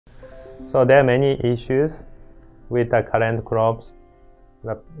So there are many issues with the current crops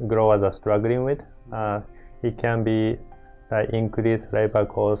that growers are struggling with. It can be the increased labor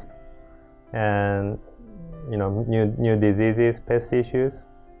cost and new diseases, pest issues,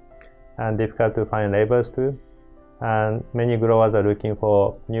 and difficult to find laborers too. And many growers are looking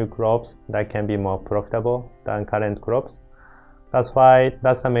for new crops that can be more profitable than current crops. That's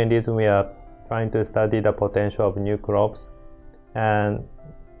the main reason we are trying to study the potential of new crops. And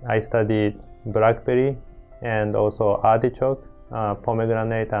I studied blackberry and also artichoke,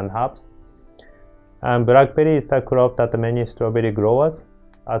 pomegranate and herbs. And blackberry is the crop that many strawberry growers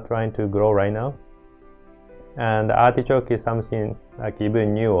are trying to grow right now. And artichoke is something like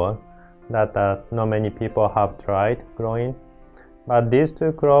even newer that not many people have tried growing. But these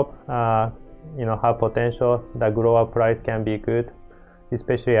two crops have potential. The grower price can be good,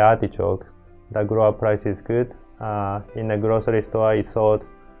 especially artichoke. The grower price is good. In the grocery store it's sold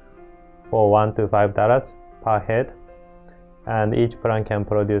for $1 to $5 per head, and each plant can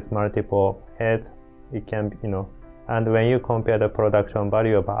produce multiple heads. It can and when you compare the production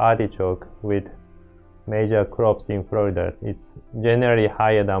value of artichoke with major crops in Florida, it's generally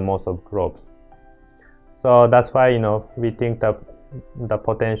higher than most of crops. So that's why we think that the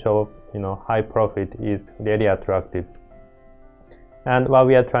potential high profit is really attractive. And what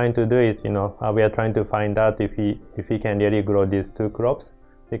we are trying to do is we are trying to find out if we can really grow these two crops,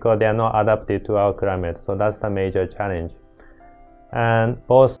 because they are not adapted to our climate. So that's the major challenge. And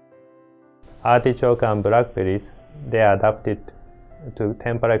both artichoke and blackberries, they are adapted to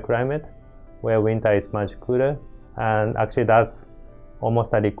temperate climate where winter is much cooler, and actually that's almost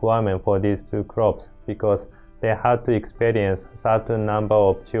a requirement for these two crops, because they have to experience certain number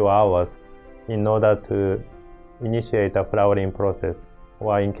of chill hours in order to initiate the flowering process.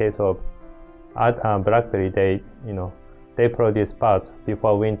 While in case of blackberry, they produce buds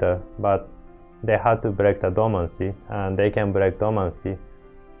before winter, but they have to break the dormancy, and they can break dormancy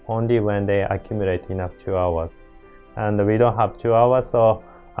only when they accumulate enough chill hours. And we don't have chill hours, so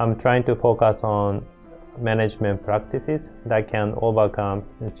I'm trying to focus on management practices that can overcome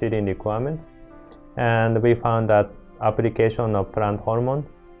chilling requirements. And we found that application of plant hormone,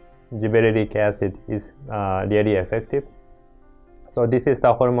 Giberellic acid, is really effective. So this is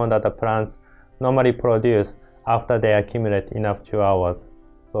the hormone that the plants normally produce after they accumulate enough chill hours.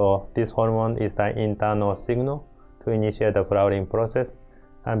 So this hormone is the internal signal to initiate the flowering process.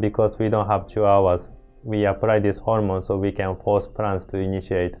 And because we don't have chill hours, we apply this hormone so we can force plants to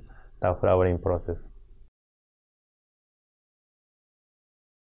initiate the flowering process.